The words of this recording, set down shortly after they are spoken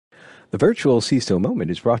The virtual CISO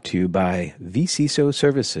moment is brought to you by vCISO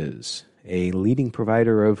Services, a leading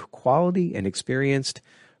provider of quality and experienced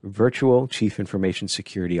virtual chief information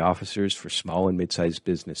security officers for small and mid-sized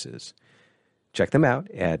businesses. Check them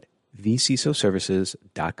out at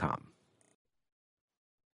vcisoservices.com.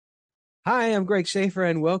 Hi, I'm Greg Schaefer,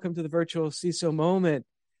 and welcome to the virtual CISO moment.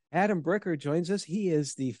 Adam Bricker joins us. He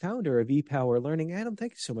is the founder of ePower Learning. Adam,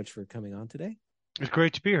 thank you so much for coming on today. It's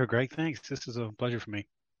great to be here, Greg. Thanks. This is a pleasure for me.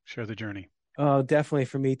 Share the journey. Oh, definitely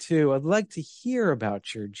for me too. I'd like to hear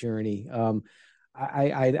about your journey.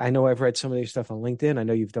 I know I've read some of your stuff on LinkedIn. I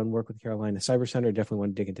know you've done work with Carolina Cyber Center. Definitely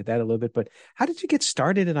want to dig into that a little bit. But how did you get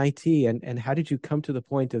started in IT, and how did you come to the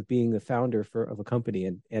point of being the founder of a company,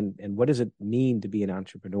 and what does it mean to be an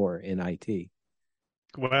entrepreneur in IT?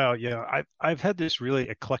 Well, yeah, I've had this really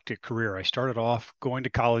eclectic career. I started off going to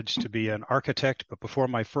college to be an architect, but before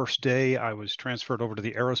my first day, I was transferred over to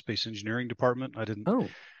the aerospace engineering department. I didn't, Oh,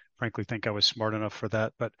 frankly, think I was smart enough for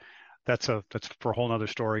that, but that's for a whole nother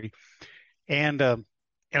story. And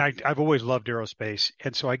I've always loved aerospace,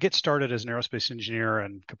 and so I get started as an aerospace engineer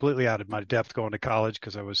and completely out of my depth going to college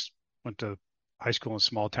because went to high school in a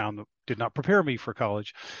small town that did not prepare me for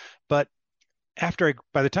college. But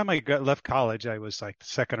by the time left college, I was like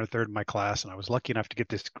second or third in my class, and I was lucky enough to get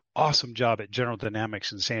this awesome job at General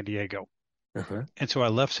Dynamics in San Diego. uh-huh. And so I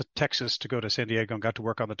left Texas to go to San Diego and got to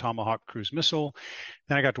work on the Tomahawk cruise missile.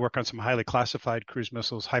 Then I got to work on some highly classified cruise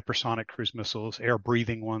missiles, hypersonic cruise missiles, air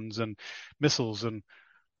breathing ones, and missiles. And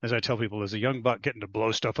as I tell people, as a young buck getting to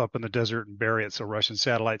blow stuff up in the desert and bury it so Russian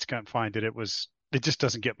satellites can't find it, it just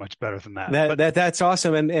doesn't get much better than that. But That's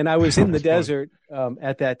awesome. And I was in the it's fun. desert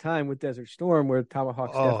at that time with Desert Storm, where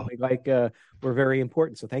Tomahawks Oh, definitely were very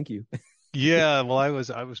important. So thank you. yeah, well, I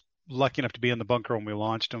was lucky enough to be in the bunker when we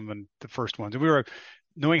launched them and the first ones. And we were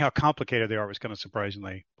knowing how complicated they are was kind of surprising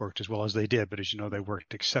they worked as well as they did, but as you know, they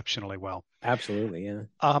worked exceptionally well. Absolutely, yeah.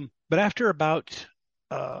 But after about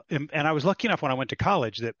and I was lucky enough when I went to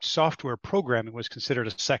college that software programming was considered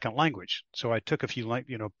a second language. So I took a few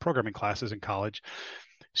programming classes in college.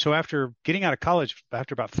 So after getting out of college,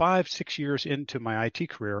 after about 5, 6 years into my IT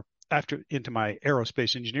career, after into my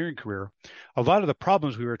aerospace engineering career, a lot of the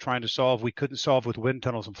problems we were trying to solve, we couldn't solve with wind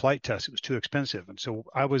tunnels and flight tests. It was too expensive. And so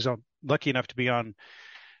I was lucky enough to be on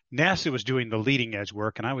NASA was doing the leading edge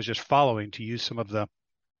work, and I was just following to use some of the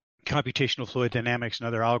computational fluid dynamics and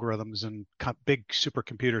other algorithms and big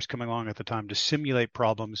supercomputers coming along at the time to simulate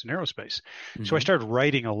problems in aerospace. So I Hmm. started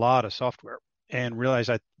writing a lot of software and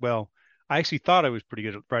realized I actually thought I was pretty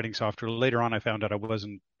good at writing software. Later on, I found out I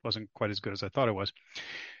wasn't quite as good as I thought I was.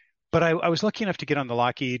 But I was lucky enough to get on the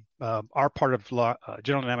Lockheed. Our part of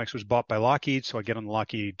General Dynamics was bought by Lockheed, so I get on the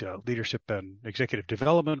Lockheed Leadership and Executive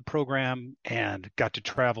Development Program, and got to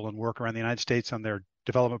travel and work around the United States on their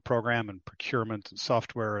development program and procurement and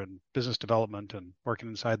software and business development and working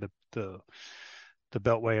inside the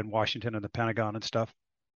Beltway in Washington and the Pentagon and stuff.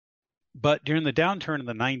 But during the downturn in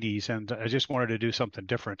the 90s, and I just wanted to do something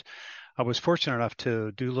different, I was fortunate enough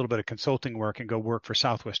to do a little bit of consulting work and go work for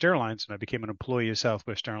Southwest Airlines. And I became an employee of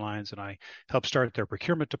Southwest Airlines, and I helped start their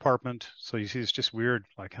procurement department. So you see, it's just weird.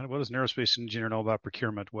 Like, what does an aerospace engineer know about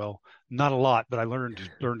procurement? Well, not a lot, but I learned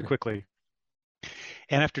quickly.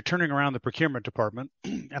 And after turning around the procurement department,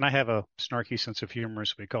 and I have a snarky sense of humor,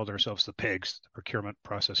 so we called ourselves the pigs, the procurement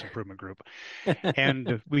process improvement group.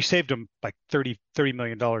 And we saved them like $30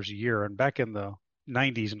 million a year. And back in the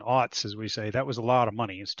 90s and aughts, as we say, that was a lot of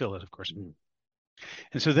money. It still is, of course.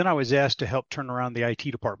 And so then I was asked to help turn around the IT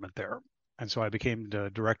department there. And so I became the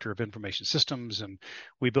director of information systems, and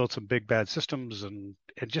we built some big bad systems and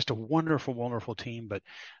just a wonderful, wonderful team. But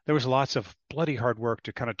there was lots of bloody hard work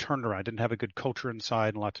to kind of turn around. I didn't have a good culture inside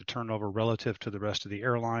and a lot to turn over relative to the rest of the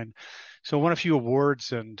airline. So I won a few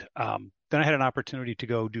awards, and then I had an opportunity to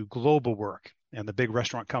go do global work and the big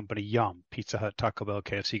restaurant company Yum, Pizza Hut, Taco Bell,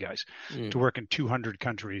 KFC guys, to Mm. work in 200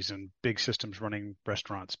 countries and big systems running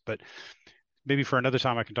restaurants. But maybe for another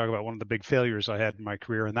time I can talk about one of the big failures I had in my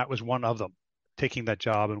career, and that was one of them. Taking that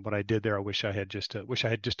job and what I did there, I wish I had just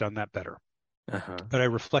done that better. Uh-huh. But I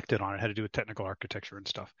reflected on it, had to do with technical architecture and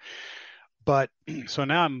stuff. But so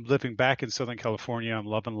now I'm living back in Southern California. I'm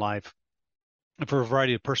loving life. And for a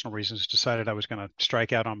variety of personal reasons, decided I was going to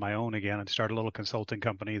strike out on my own again and start a little consulting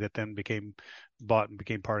company that then became bought and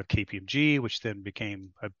became part of KPMG, which then became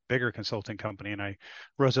a bigger consulting company. And I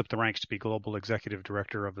rose up the ranks to be global executive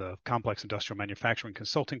director of the complex industrial manufacturing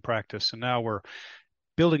consulting practice. And now we're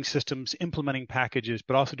building systems, implementing packages,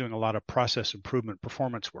 but also doing a lot of process improvement,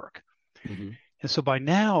 performance work. Hmm. And so by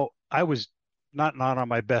now, I was not on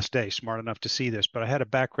my best day, smart enough to see this, but I had a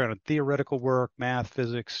background in theoretical work, math,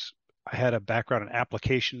 physics, I had a background in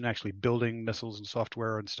application, actually building missiles and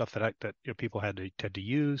software and stuff that people had to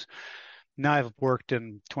use. Now I've worked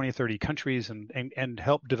in 20 or 30 countries and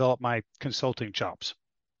helped develop my consulting chops.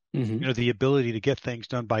 Hmm. The ability to get things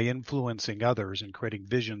done by influencing others and creating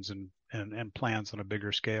visions and plans on a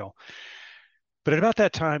bigger scale. But at about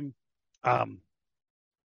that time, um,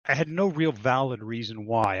 I had no real valid reason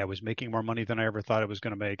why I was making more money than I ever thought I was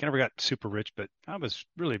going to make. I never got super rich, but I was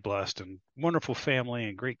really blessed and wonderful family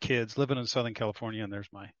and great kids living in Southern California. And there's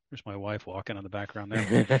my wife walking in the background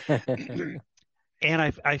there. And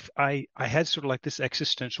I had sort of like this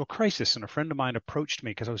existential crisis, and a friend of mine approached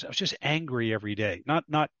me because I was just angry every day,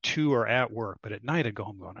 not to or at work, but at night I'd go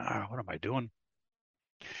home going, what am I doing?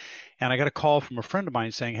 And I got a call from a friend of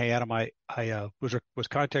mine saying, "Hey, Adam, I was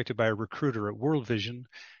contacted by a recruiter at World Vision,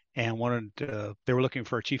 and they were looking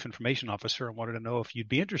for a chief information officer and wanted to know if you'd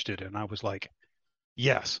be interested." And I was like,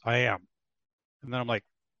 "Yes, I am." And then I'm like,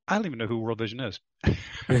 "I don't even know who World Vision is."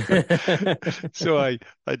 So I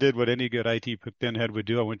did what any good IT pinhead would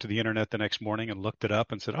do. I went to the internet the next morning and looked it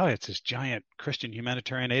up and said, "Oh, it's this giant Christian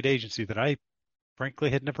humanitarian aid agency that I frankly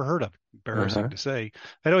had never heard of." Embarrassing Uh-huh. to say.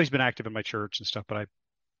 I'd always been active in my church and stuff, but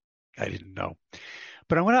I didn't know.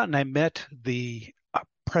 But I went out and I met the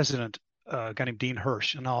president, a guy named Dean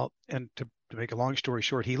Hirsch, and to make a long story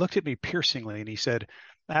short, he looked at me piercingly and he said,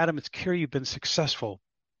 "Adam, it's clear you've been successful,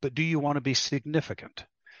 but do you want to be significant?"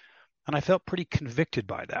 And I felt pretty convicted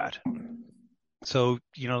by that. So,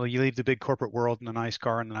 you leave the big corporate world and the nice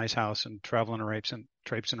car and the nice house and traveling and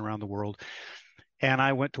traipsing around the world. And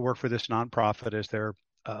I went to work for this nonprofit as their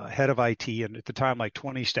head of IT, and at the time, like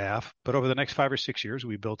 20 staff. But over the next 5 or 6 years,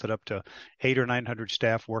 we built it up to 800 or 900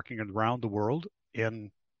 staff working around the world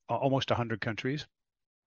in almost 100 countries.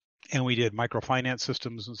 And we did microfinance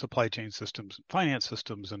systems and supply chain systems and finance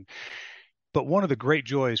systems. But one of the great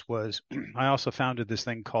joys was I also founded this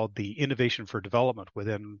thing called the Innovation for Development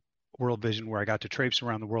within World Vision, where I got to traipse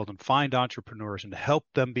around the world and find entrepreneurs and help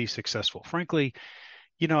them be successful. Frankly,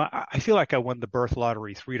 I feel like I won the birth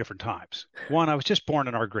lottery 3 different times. One, I was just born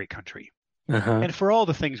in our great country. Uh-huh. And for all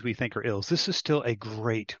the things we think are ills, this is still a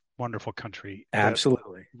great, wonderful country that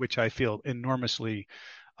Absolutely. which I feel enormously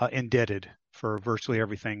indebted for virtually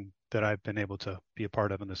everything that I've been able to be a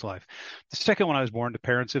part of in this life. The second one, I was born to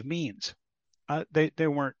parents of means. They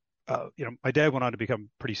weren't. My dad went on to become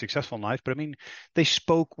pretty successful in life, but I mean, they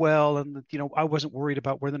spoke well, and I wasn't worried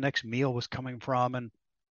about where the next meal was coming from, and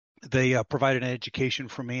they provided an education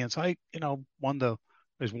for me, and so I, won the,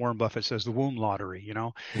 as Warren Buffett says, the womb lottery.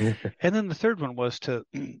 And then the third one was to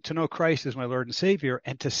to know Christ as my Lord and Savior,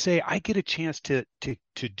 and to say I get a chance to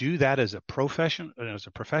do that as a profession,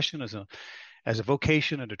 as a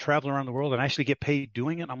vocation, and to travel around the world and actually get paid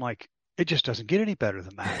doing it. I'm like, it just doesn't get any better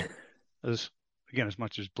than that. As Again, as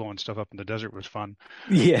much as blowing stuff up in the desert was fun.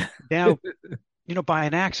 Yeah. Now, by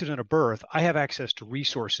an accident of birth, I have access to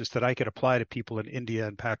resources that I could apply to people in India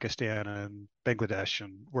and Pakistan and Bangladesh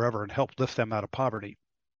and wherever and help lift them out of poverty.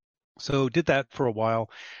 So did that for a while.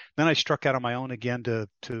 Then I struck out on my own again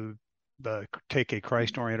to take a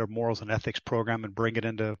Christ-oriented morals and ethics program and bring it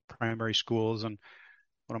into primary schools. And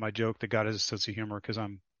one of my joke that got his sense of humor because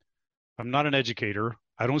I'm not an educator.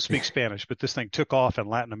 I don't speak Spanish, but this thing took off in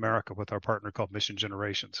Latin America with our partner called Mission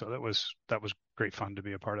Generation. So that was great fun to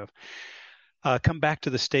be a part of. Come back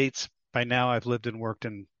to the States. By now, I've lived and worked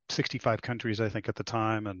in 65 countries, I think, at the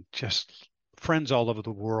time, and just friends all over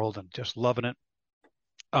the world and just loving it.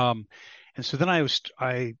 Um, and so then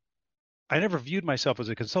I never viewed myself as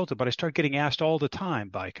a consultant, but I started getting asked all the time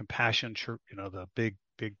by Compassion Church, the big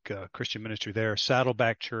Christian ministry there,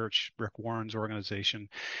 Saddleback Church, Rick Warren's organization,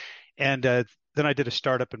 and then I did a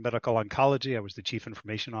startup in medical oncology. I was the chief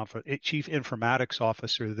informatics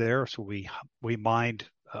officer there. So we mined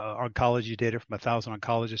oncology data from 1,000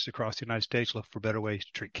 oncologists across the United States, looked for better ways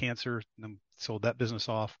to treat cancer, and then sold that business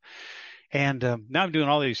off. And now I'm doing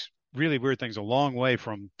all these really weird things a long way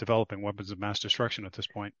from developing weapons of mass destruction at this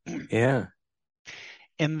point. Yeah.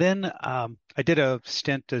 And then I did a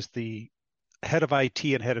stint as the head of IT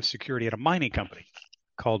and head of security at a mining company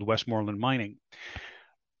called Westmoreland Mining.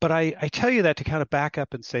 But I tell you that to kind of back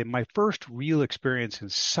up and say my first real experience in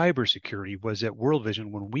cybersecurity was at World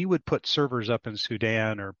Vision when we would put servers up in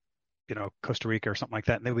Sudan or Costa Rica or something like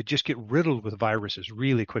that, and they would just get riddled with viruses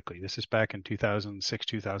really quickly. This is back in 2006,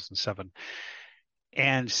 2007.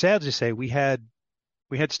 And sad to say, we had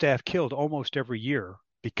staff killed almost every year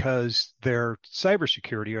because their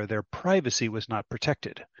cybersecurity or their privacy was not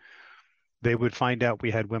protected. They would find out we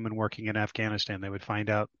had women working in Afghanistan. They would find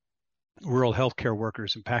out rural healthcare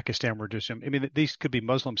workers in Pakistan were just, I mean, these could be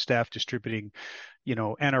Muslim staff distributing,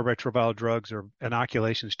 antiretroviral drugs or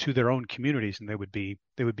inoculations to their own communities, and they would be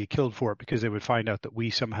killed for it because they would find out that we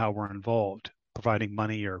somehow were involved, providing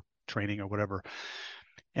money or training or whatever.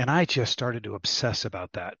 And I just started to obsess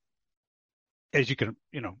about that, as you can,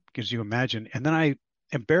 as you imagine. And then I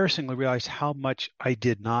embarrassingly realized how much I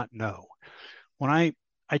did not know. When I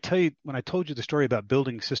tell you, when I told you the story about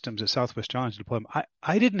building systems at Southwest Airlines deployment,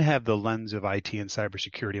 I didn't have the lens of IT and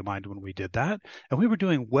cybersecurity in mind when we did that. And we were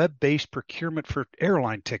doing web-based procurement for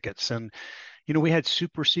airline tickets. And, we had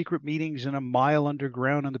super secret meetings in a mile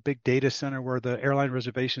underground in the big data center where the airline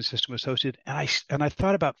reservation system was hosted. And I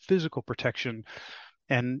thought about physical protection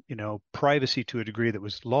and, privacy to a degree that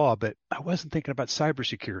was law, but I wasn't thinking about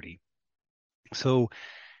cybersecurity. So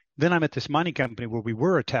then I'm at this mining company where we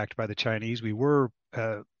were attacked by the Chinese. We were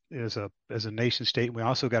as a nation state. We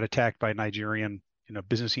also got attacked by Nigerian,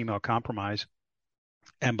 business email compromise.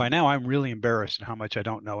 And by now I'm really embarrassed at how much I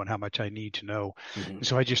don't know and how much I need to know. Mhm. And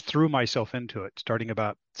so I just threw myself into it, starting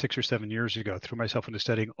about 6 or 7 years ago, threw myself into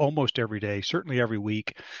studying almost every day, certainly every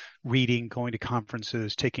week, reading, going to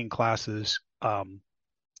conferences, taking classes, on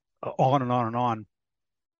and on and on.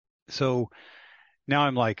 So now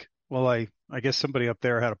I'm like, well, I guess somebody up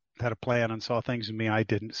there had a plan and saw things in me I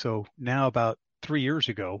didn't. So now about 3 years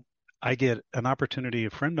ago, I get an opportunity. A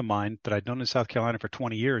friend of mine that I'd known in South Carolina for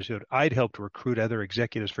 20 years, who I'd helped recruit other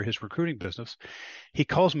executives for his recruiting business. He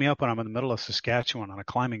calls me up when I'm in the middle of Saskatchewan on a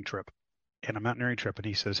climbing trip and a mountaineering trip, and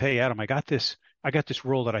he says, "Hey, Adam, I got this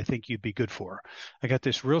role that I think you'd be good for. I got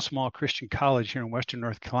this real small Christian college here in Western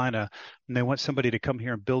North Carolina, and they want somebody to come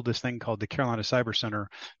here and build this thing called the Carolina Cyber Center,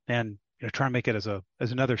 and try and make it as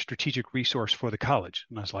another strategic resource for the college."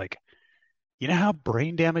 And I was like, you know how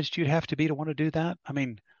brain damaged you'd have to be to want to do that? I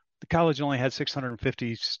mean, the college only had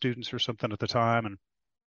 650 students or something at the time, and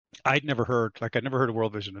I'd never heard of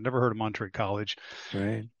World Vision, I'd never heard of Monterey College,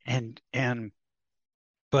 Right. and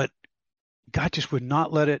but God just would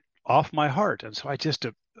not let it off my heart. And so I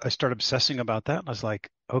started obsessing about that. And I was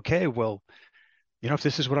like, okay, well, if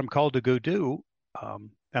this is what I'm called to go do,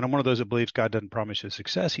 and I'm one of those that believes God doesn't promise you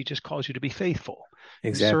success. He just calls you to be faithful in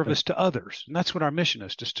Exactly. service to others. And that's what our mission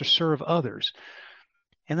is, just to serve others.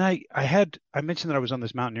 And I mentioned that I was on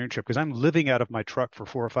this mountaineering trip because I'm living out of my truck for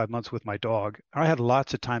 4 or 5 months with my dog. I had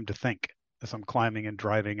lots of time to think as I'm climbing and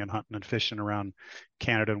driving and hunting and fishing around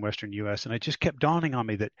Canada and Western US. And it just kept dawning on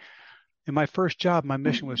me that in my first job, my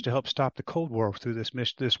mission was to help stop the Cold War through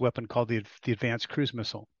this weapon called the Advanced Cruise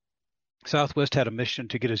Missile. Southwest had a mission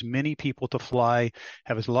to get as many people to fly,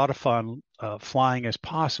 have as a lot of fun flying as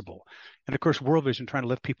possible. And of course, World Vision trying to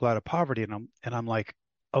lift people out of poverty. And I'm like,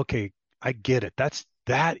 okay, I get it.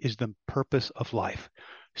 That is the purpose of life,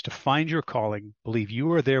 is to find your calling, believe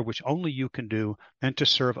you are there, which only you can do, and to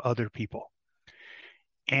serve other people.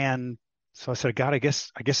 And so I said, God, I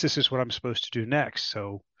guess this is what I'm supposed to do next.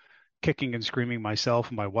 So kicking and screaming myself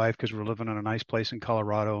and my wife because we were living in a nice place in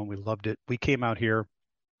Colorado and we loved it. We came out here,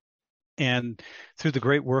 and through the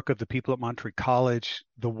great work of the people at Monterey College,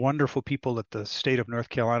 the wonderful people at the state of North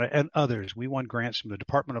Carolina and others, we won grants from the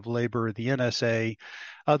Department of Labor, the NSA,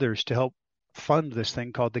 others to help fund this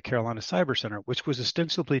thing called the Carolina Cyber Center, which was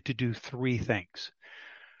ostensibly to do three things.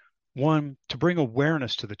 One, to bring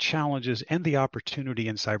awareness to the challenges and the opportunity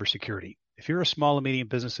in cybersecurity. If you're a small and medium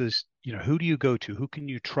businesses, who do you go to? Who can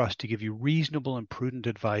you trust to give you reasonable and prudent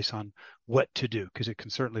advice on what to do? Because it can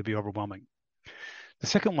certainly be overwhelming. The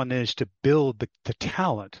second one is to build the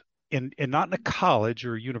talent not in a college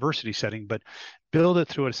or university setting, but build it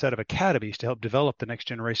through a set of academies to help develop the next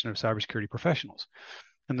generation of cybersecurity professionals.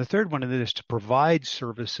 And the third one is to provide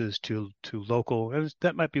services to local, and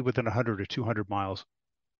that might be within 100 or 200 miles,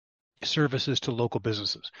 services to local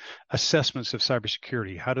businesses, assessments of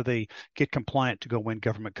cybersecurity. How do they get compliant to go win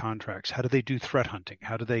government contracts? How do they do threat hunting?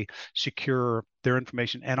 How do they secure their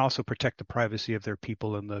information and also protect the privacy of their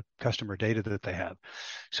people and the customer data that they have?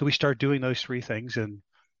 So we start doing those three things. And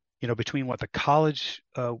between what the college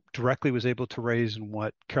directly was able to raise and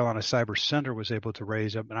what Carolina Cyber Center was able to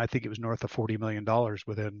raise, and I think it was north of $40 million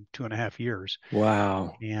within 2.5 years.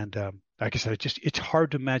 Wow. And like I said, it's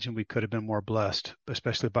hard to imagine we could have been more blessed,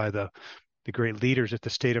 especially by the great leaders at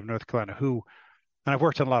the state of North Carolina and I've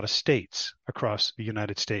worked in a lot of states across the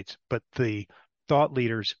United States, but the thought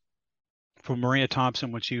leaders from Maria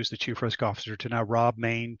Thompson when she was the chief risk officer to now Rob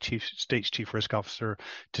Main, state's chief risk officer,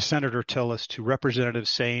 to Senator Tillis, to Representative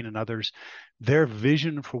Sain and others, their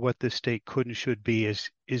vision for what this state could and should be is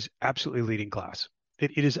absolutely leading class.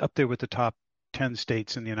 It is up there with the top 10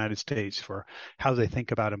 states in the United States for how they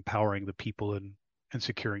think about empowering the people and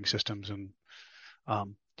securing systems. And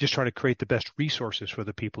just try to create the best resources for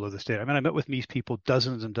the people of the state. I mean, I met with these people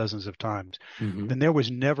dozens and dozens of times, Hmm. and there was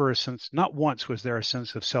never a sense, not once was there a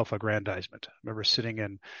sense of self-aggrandizement. I remember sitting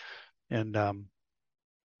in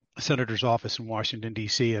senator's office in Washington,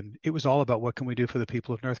 D.C., and it was all about what can we do for the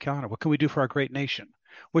people of North Carolina? What can we do for our great nation?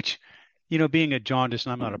 Which, being a jaundice,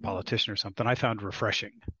 and I'm not a politician or something, I found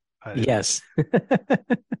refreshing. Uh, Yes.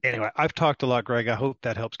 anyway, I've talked a lot, Greg. I hope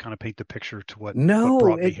that helps kind of paint the picture to what No,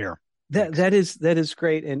 brought me here. that Thanks. that is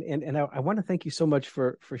great, and I want to thank you so much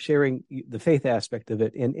for sharing the faith aspect of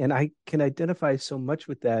it, and I can identify so much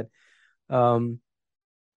with that, um,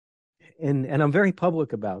 and I'm very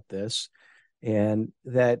public about this, and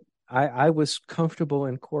that I was comfortable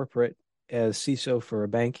in corporate as CISO for a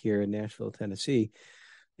bank here in Nashville, Tennessee,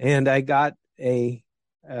 and I got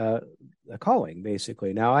uh, a calling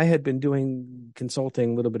basically. Now I had been doing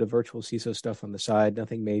consulting, a little bit of virtual CISO stuff on the side,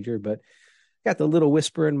 nothing major, but got the little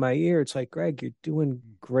whisper in my ear. It's like, Greg, you're doing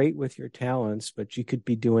great with your talents, but you could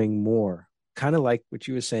be doing more. Kind of like what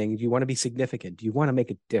you were saying. Do you want to be significant? Do you want to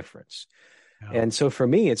make a difference? Yeah. And so for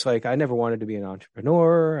me, it's like I never wanted to be an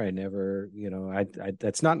entrepreneur. I never, I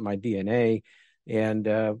that's not my DNA. And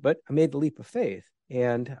but I made the leap of faith,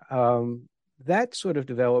 and that sort of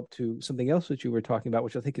developed to something else that you were talking about,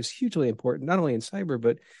 which I think is hugely important, not only in cyber,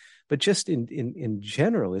 but just in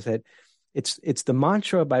general, is that it's the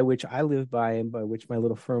mantra by which I live by and by which my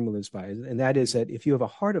little firm lives by, and that is that if you have a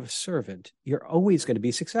heart of a servant, you're always going to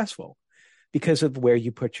be successful because of where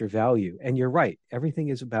you put your value. And you're right, everything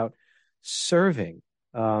is about serving.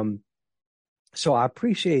 Um, so I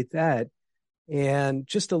appreciate that. And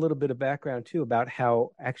just a little bit of background too about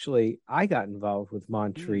how actually I got involved with Mm.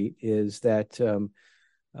 Montreat is that um,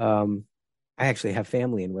 I actually have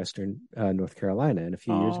family in Western North Carolina, and a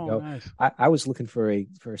few years Oh, ago, nice. I was looking for a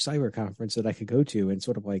cyber conference that I could go to, and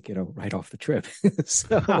sort of like right off the trip.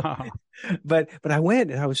 So, but I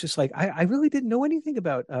went, and I was just like, I really didn't know anything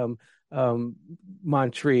about um,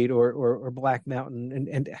 Montreat or Black Mountain,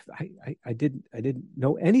 and I didn't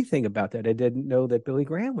know anything about that. I didn't know that Billy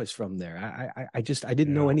Graham was from there. I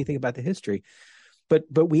didn't know Yeah. anything about the history,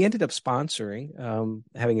 but we ended up sponsoring,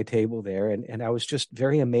 having a table there, and I was just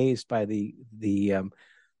very amazed by the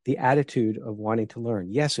attitude of wanting to learn.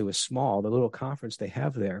 Yes, it was small, the little conference they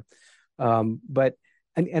have there, but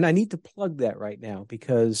and I need to plug that right now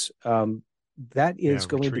because that Yeah. is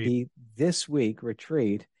going to Retreat. be this week.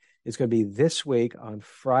 Retreat is going to be this week on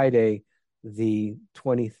Friday, the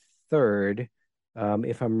 23rd,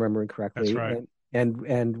 if I'm remembering That's correctly, right.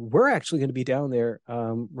 and we're actually going to be down there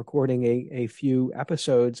recording a few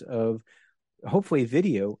episodes of hopefully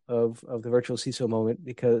video of the virtual CISO moment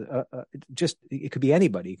because just it could be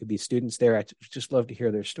anybody, it could be students there. I just love to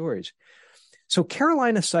hear their stories. So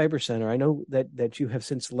Carolina Cyber Center, I know that you have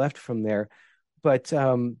since left from there, but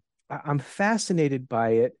I'm fascinated by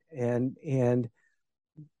it, and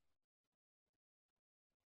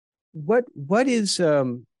what is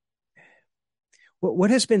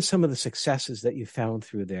what has been some of the successes that you found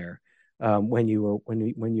through there when you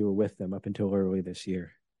were with them up until early this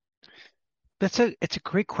year? It's a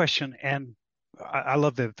great question, and I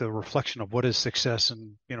love the reflection of what is success,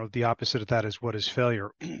 and the opposite of that is what is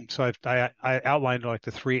failure. So I outlined like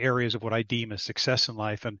the three areas of what I deem as success in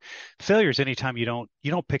life, and failure is anytime you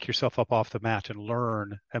don't pick yourself up off the mat and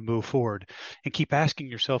learn and move forward and keep asking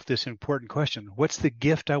yourself this important question: what's the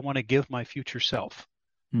gift I want to give my future self?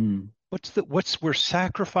 Hmm. What's we're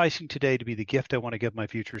sacrificing today to be the gift I want to give my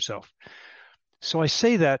future self? So I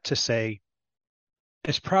say that to say,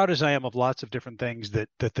 as proud as I am of lots of different things that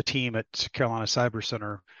the team at Carolina Cyber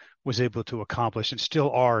Center was able to accomplish and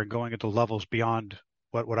still are, and going into levels beyond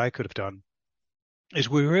what I could have done, is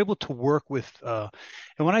we were able to work with and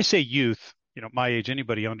when I say youth, my age,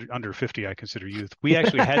 anybody under 50 I consider youth. We had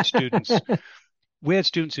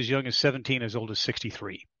students as young as 17, as old as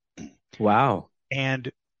 63. Wow.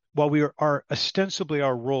 And while are ostensibly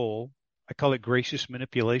our role, I call it gracious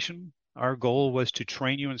manipulation. Our goal was to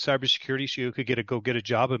train you in cybersecurity so you could go get a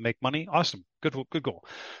job and make money. Awesome. Good goal.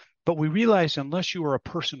 But we realized unless you are a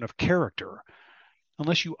person of character,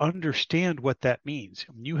 unless you understand what that means,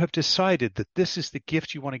 you have decided that this is the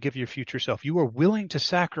gift you want to give your future self, you are willing to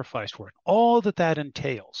sacrifice for it, all that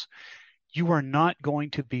entails, you are not going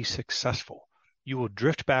to be successful. You will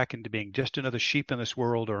drift back into being just another sheep in this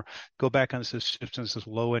world, or go back on this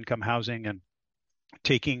low income housing and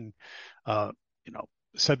taking, uh, you know,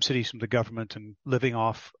 subsidies from the government and living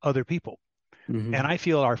off other people. And Hmm. I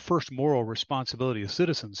feel our first moral responsibility as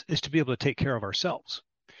citizens is to be able to take care of ourselves.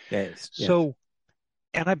 Yes, yes. So,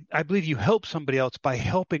 and I believe you help somebody else by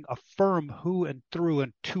helping affirm who and through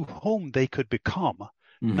and to whom they could become,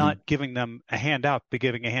 Hmm. not giving them a hand out, but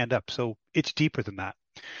giving a hand up. So it's deeper than that.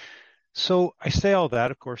 So I say all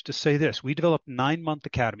that, of course, to say this. We developed 9-month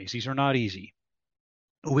academies. These are not easy.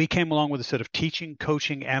 We came along with a set of teaching,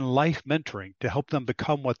 coaching, and life mentoring to help them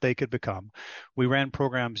become what they could become. We ran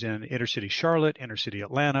programs in inner city Charlotte, inner city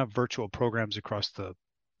Atlanta, virtual programs across the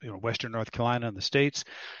Western North Carolina and the States.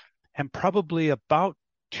 And probably about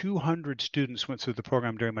 200 students went through the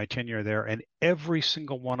program during my tenure there, and every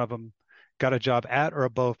single one of them got a job at or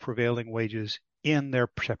above prevailing wages in their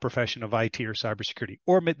profession of IT or cybersecurity.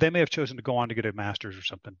 Or they may have chosen to go on to get a master's or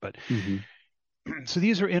something. But Hmm. so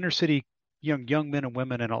these are inner city young men and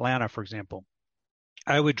women in Atlanta, for example.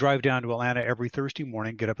 I would drive down to Atlanta every Thursday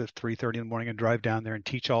morning, get up at 3:30 in the morning and drive down there and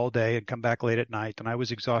teach all day and come back late at night. And I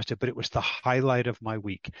was exhausted, but it was the highlight of my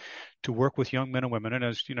week to work with young men and women. And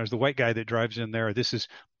as you know, as the white guy that drives in there, this is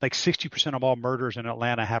like 60% of all murders in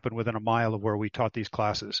Atlanta happen within a mile of where we taught these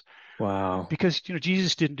classes. Wow. Because,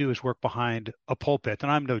 Jesus didn't do his work behind a pulpit.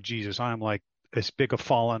 And I'm no Jesus. I'm like as big a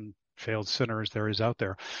fallen, failed sinner as there is out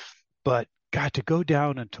there. But God, to go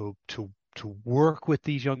down and to work with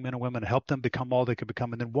these young men and women, help them become all they could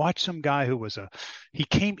become, and then watch some guy who he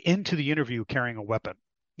came into the interview carrying a weapon,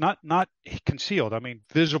 not concealed. I mean,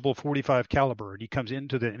 visible 45 caliber, and he comes and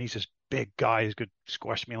he's this big guy who's could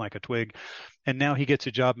squash me like a twig, and now he gets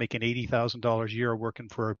a job making $80,000 a year working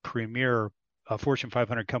for a premier Fortune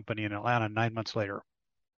 500 company in Atlanta 9 months later.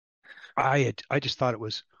 I just thought it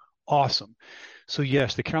was awesome. So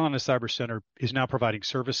yes, the Carolina Cyber Center is now providing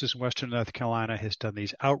services in Western North Carolina. Has done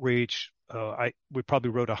these outreach. We probably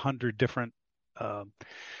wrote 100 different um,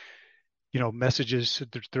 messages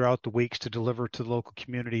throughout the weeks to deliver to the local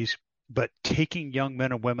communities. But taking young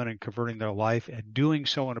men and women and converting their life and doing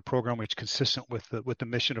so in a program which is consistent with the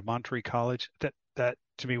mission of Monterey College, that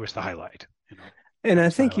to me was the highlight. And That I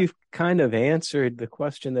was the think highlight. you've kind of answered the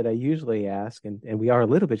question that I usually ask, and we are a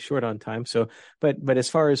little bit short on time. So, but as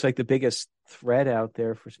far as like the biggest threat out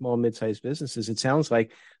there for small and mid-sized businesses, it sounds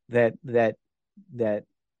like that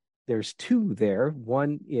there's two there.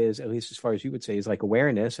 One is, at least as far as you would say, is like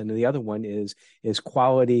awareness, and the other one is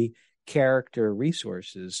quality character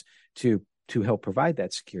resources to help provide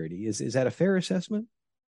that security. Is that a fair assessment?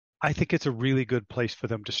 I think it's a really good place for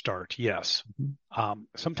them to start. Yes. Mhm.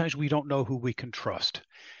 Sometimes we don't know who we can trust.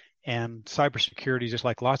 And cybersecurity is just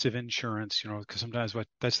like lots of insurance, because sometimes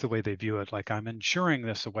that's the way they view it. Like I'm insuring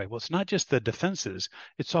this away. Well, it's not just the defenses;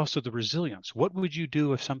 it's also the resilience. What would you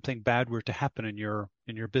do if something bad were to happen in your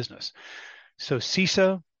business? So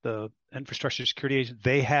CISA, the Infrastructure Security Agency,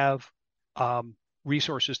 they have um,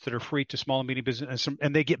 resources that are free to small and medium business,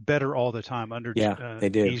 and they get better all the time. Under Yeah, they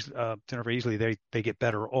do. Jennifer Easley, they get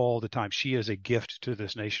better all the time. She is a gift to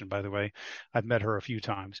this nation, by the way. I've met her a few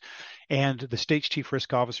times. And the state's chief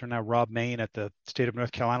risk officer now, Rob Main, at the state of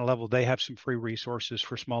North Carolina level, they have some free resources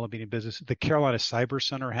for small and medium business. The Carolina Cyber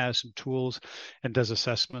Center has some tools and does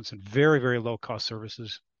assessments and very, very low cost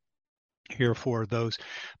services here for those.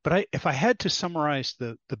 But if I had to summarize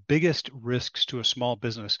the biggest risks to a small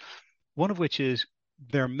business, one of which is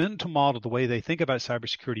their mental model, the way they think about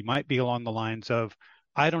cybersecurity might be along the lines of,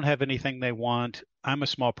 I don't have anything they want. I'm a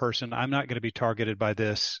small person. I'm not going to be targeted by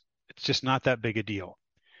this. It's just not that big a deal.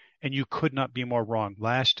 And you could not be more wrong.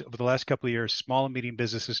 Over the last couple of years, small and medium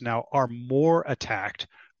businesses now are more attacked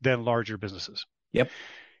than larger businesses. Yep.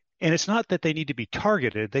 And it's not that they need to be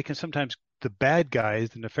targeted. They can sometimes, the bad guys,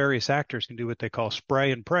 the nefarious actors can do what they call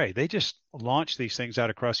spray and pray. They just launch these things out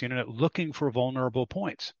across the internet looking for vulnerable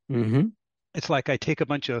points. Hmm. It's like I take a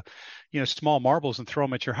bunch of, small marbles and throw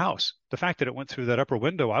them at your house. The fact that it went through that upper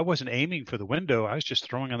window, I wasn't aiming for the window. I was just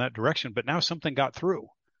throwing in that direction, but now something got through.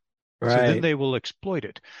 So then Right. they will exploit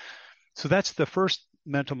it. So that's the first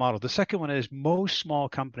mental model. The second one is most small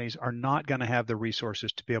companies are not going to have the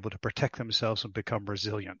resources to be able to protect themselves and become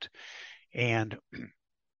resilient. And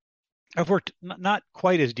I've worked not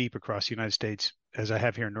quite as deep across the United States as I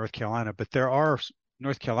have here in North Carolina, but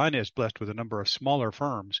North Carolina is blessed with a number of smaller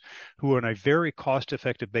firms who, on a very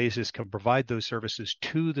cost-effective basis, can provide those services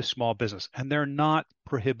to the small business, and they're not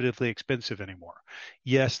prohibitively expensive anymore.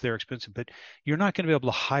 Yes, they're expensive, but you're not going to be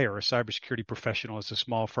able to hire a cybersecurity professional as a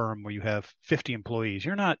small firm where you have 50 employees.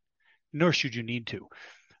 You're not, nor should you need to,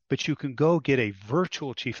 but you can go get a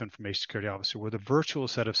virtual chief information security officer with a virtual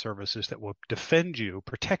set of services that will defend you,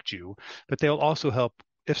 protect you, but they'll also help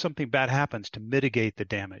if something bad happens to mitigate the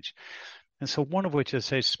damage. And so one of which is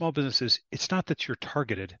say small businesses, it's not that you're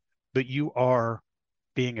targeted, but you are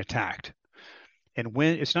being attacked. And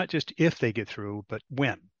when it's not just if they get through, but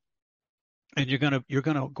when. And you're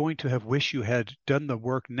going to have wish you had done the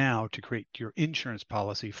work now to create your insurance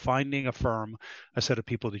policy, finding a firm, a set of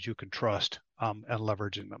people that you can trust, and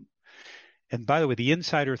leveraging them. And by the way, the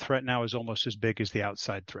insider threat now is almost as big as the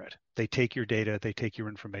outside threat. They take your data, they take your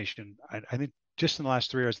information. I think just in the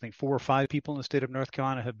last 3 years, I think 4 or 5 people in the state of North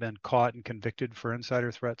Carolina have been caught and convicted for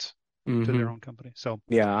insider threats to their Hmm. own company. So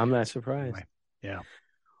Yeah, I'm not surprised. anyway, yeah.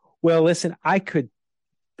 Well, listen,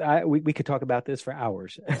 we could talk about this for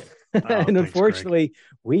hours. Oh, And thanks, Greg. unfortunately,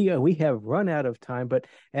 we have run out of time. But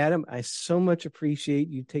Adam, I so much appreciate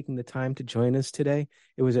you taking the time to join us today.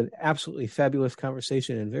 It was an absolutely fabulous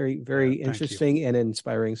conversation and very, Yeah, very thank you. interesting and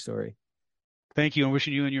inspiring story. Thank you, and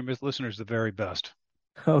wishing you and your listeners the very best.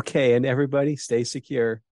 Okay, and everybody stay secure.